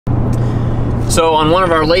So on one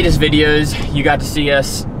of our latest videos, you got to see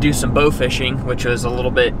us do some bow fishing, which was a little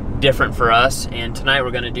bit different for us. And tonight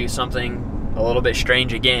we're gonna do something a little bit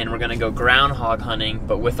strange again. We're gonna go groundhog hunting,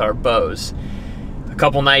 but with our bows. A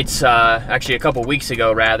couple nights, actually a couple weeks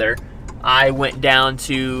ago rather, I went down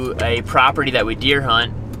to a property that we deer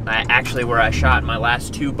hunt, actually where I shot my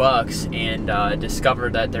last 2 bucks, and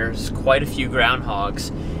discovered that there's quite a few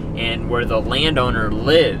groundhogs. And where the landowner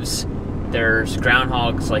lives, there's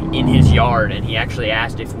groundhogs like in his yard, and he actually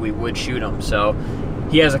asked if we would shoot them. So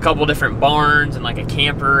he has a couple different barns and like a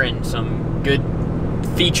camper and some good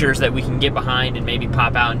features that we can get behind and maybe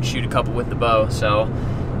pop out and shoot a couple with the bow. So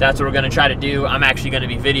that's what we're gonna try to do. I'm actually gonna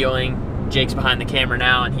be videoing. Jake's behind the camera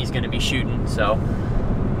now and he's gonna be shooting. So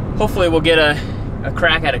hopefully we'll get a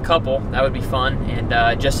crack at a couple. That would be fun.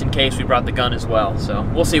 And just in case, we brought the gun as well. So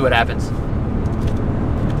we'll see what happens.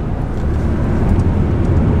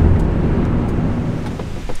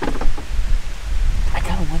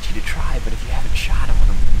 You to try, but if you haven't shot him, when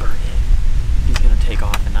I'm burn in, he's gonna take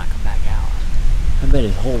off and not come back out. I bet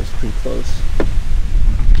his hole's pretty close.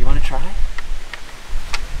 Do you want to try?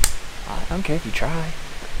 I don't care if you try.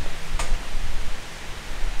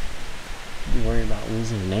 I'm worried about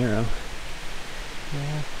losing an arrow.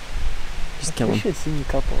 Yeah. Just kill him. We should have seen a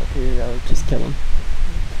couple up here though. Just kill him.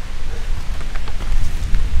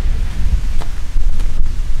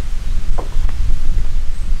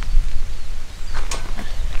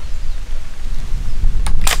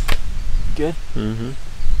 Good? Mm-hmm.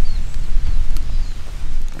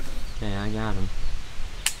 Yeah, I got him.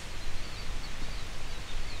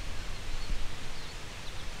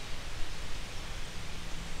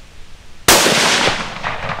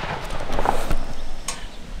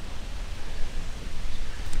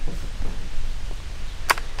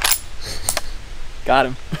 Got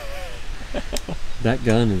him. That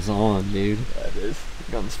gun is on, dude. That is.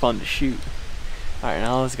 The gun's fun to shoot. Alright,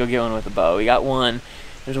 now let's go get one with the bow. We got one.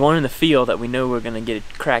 There's one in the field that we know we're going to get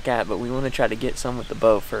a crack at, but we want to try to get some with the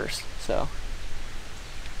bow first. So,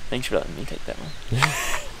 thanks for letting me take that one.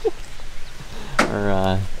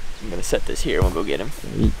 I'm going to set this here and we'll go get him.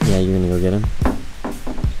 Yeah, you're going to go get him?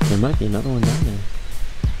 There might be another one down there.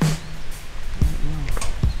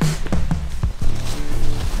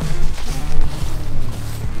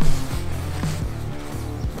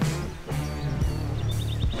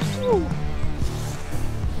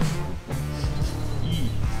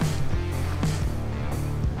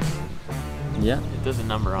 Yeah. It does a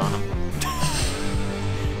number on them.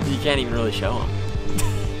 You can't even really show them.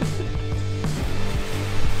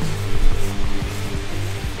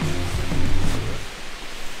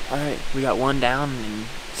 Alright, we got one down, and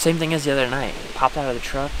same thing as the other night. Popped out of the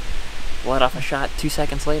truck, let off a shot 2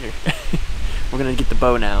 seconds later. We're gonna get the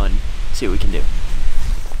bow now and see what we can do.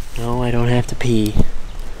 No, I don't have to pee.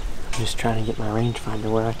 I'm just trying to get my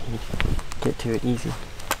rangefinder where I can get to it easy.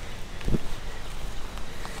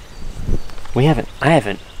 I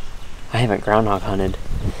haven't groundhog hunted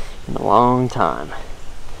in a long time.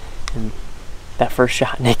 And that first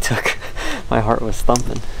shot Nick took, my heart was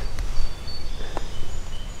thumping.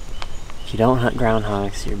 If you don't hunt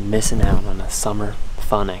groundhogs, you're missing out on a summer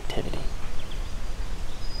fun activity.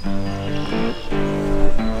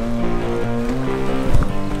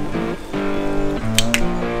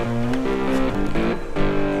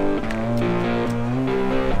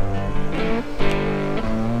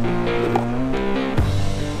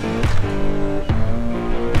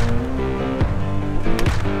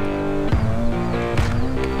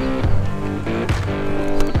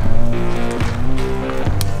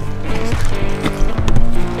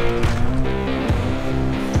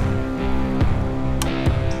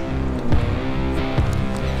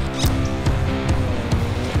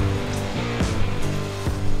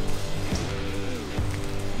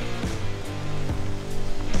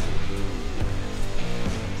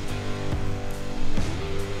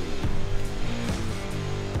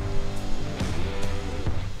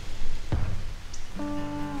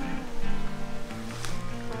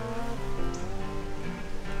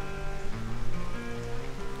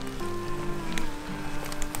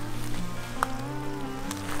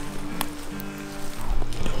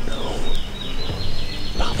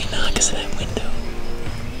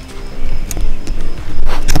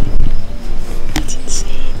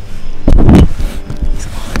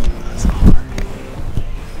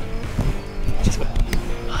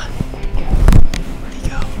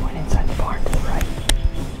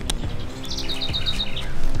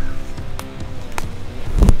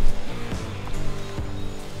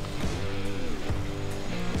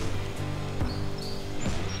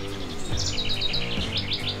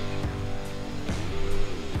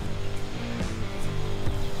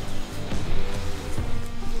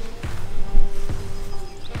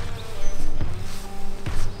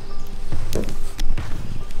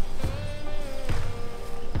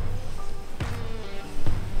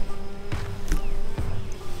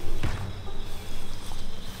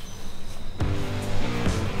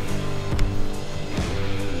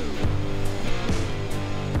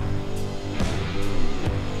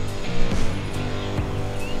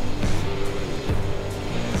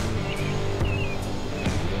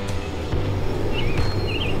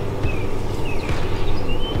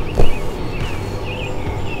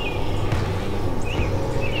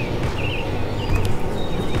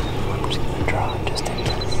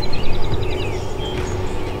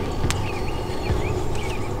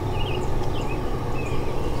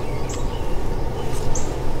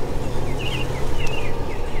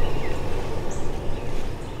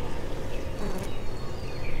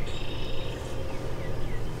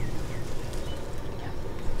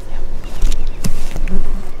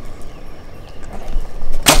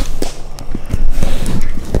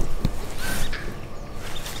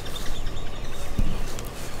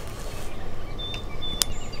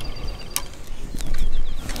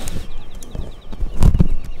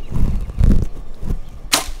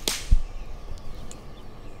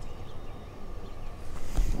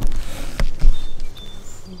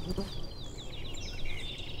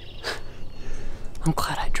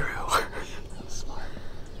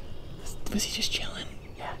 Was he just chilling?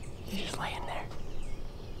 Yeah, he's just laying there.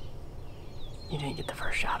 You didn't get the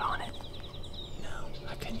first shot on it. No,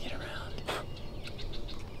 I couldn't get around.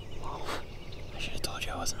 I should have told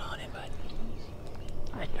you I wasn't on it, but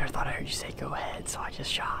I thought I heard you say go ahead, so I just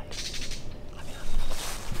shot. let me know.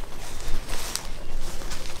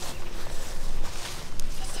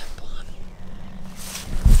 That's that blonde.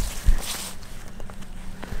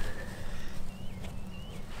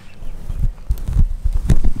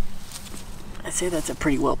 I'd say that's a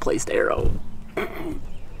pretty well placed arrow.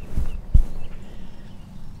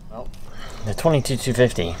 Well, the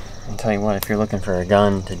 22-250. I'll tell you what, if you're looking for a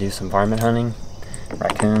gun to do some varmint hunting,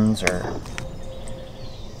 raccoons, or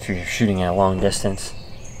if you're shooting at a long distance,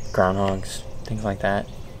 groundhogs, things like that,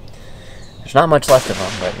 there's not much left of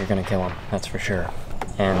them, but you're gonna kill them, that's for sure.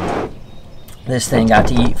 And this thing got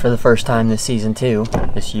to eat for the first time this season too.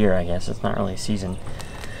 This year, I guess. It's not really a season,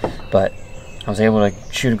 but I was able to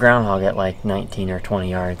shoot a groundhog at like 19 or 20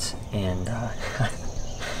 yards, and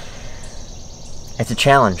it's a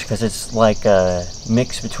challenge because it's like a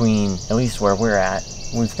mix between, at least where we're at,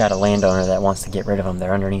 we've got a landowner that wants to get rid of them.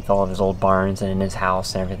 They're underneath all of his old barns and in his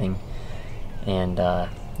house and everything, and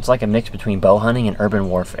it's like a mix between bow hunting and urban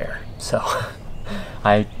warfare. So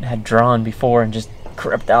I had drawn before and just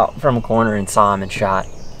crept out from a corner and saw him and shot,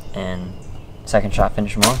 and second shot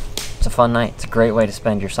finished him off. It's a fun night. It's a great way to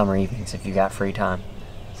spend your summer evenings if you got free time.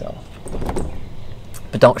 So,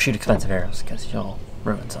 but don't shoot expensive arrows because you'll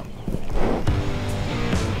ruin some.